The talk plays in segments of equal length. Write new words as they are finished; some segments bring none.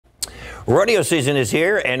Rodeo season is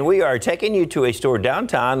here, and we are taking you to a store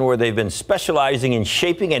downtown where they've been specializing in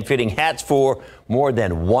shaping and fitting hats for more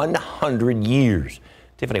than 100 years.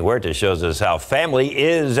 Tiffany Huerta shows us how family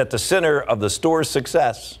is at the center of the store's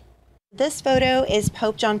success. This photo is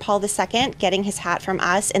Pope John Paul II getting his hat from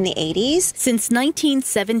us in the 80s. Since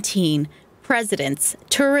 1917, presidents,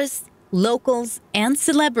 tourists, locals, and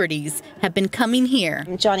celebrities have been coming here.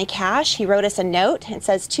 Johnny Cash, he wrote us a note. It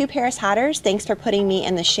says, "To Paris Hatters, thanks for putting me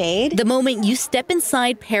in the shade." The moment you step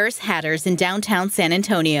inside Paris Hatters in downtown San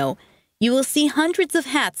Antonio, you will see hundreds of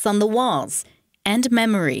hats on the walls and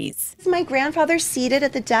memories. My grandfather's seated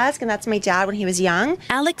at the desk, and that's my dad when he was young.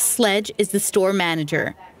 Alex Sledge is the store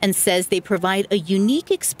manager and says they provide a unique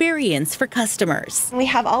experience for customers. We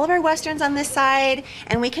have all of our westerns on this side,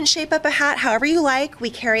 and we can shape up a hat however you like. We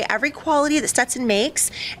carry every quality that Stetson makes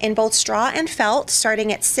in both straw and felt,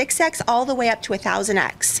 starting at 6X all the way up to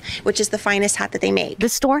 1000X, which is the finest hat that they make. The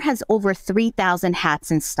store has over 3,000 hats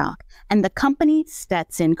in stock, and the company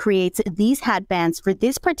Stetson creates these hat bands for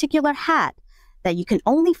this particular hat that you can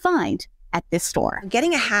only find at this store.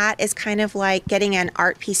 Getting a hat is kind of like getting an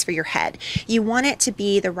art piece for your head. You want it to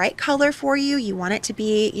be the right color for you. You want it to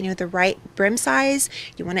be, the right brim size.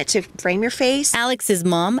 You want it to frame your face. Alex's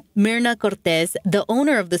mom, Myrna Cortez, the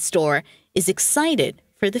owner of the store, is excited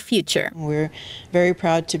for the future. We're very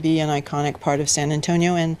proud to be an iconic part of San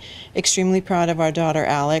Antonio and extremely proud of our daughter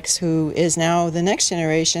Alex, who is now the next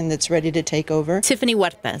generation that's ready to take over. Tiffany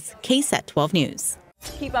Huertas, KSAT 12 News.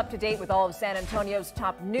 Keep up to date with all of San Antonio's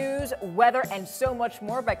top news, weather, and so much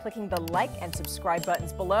more by clicking the like and subscribe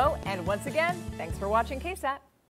buttons below. And once again, thanks for watching KSAT.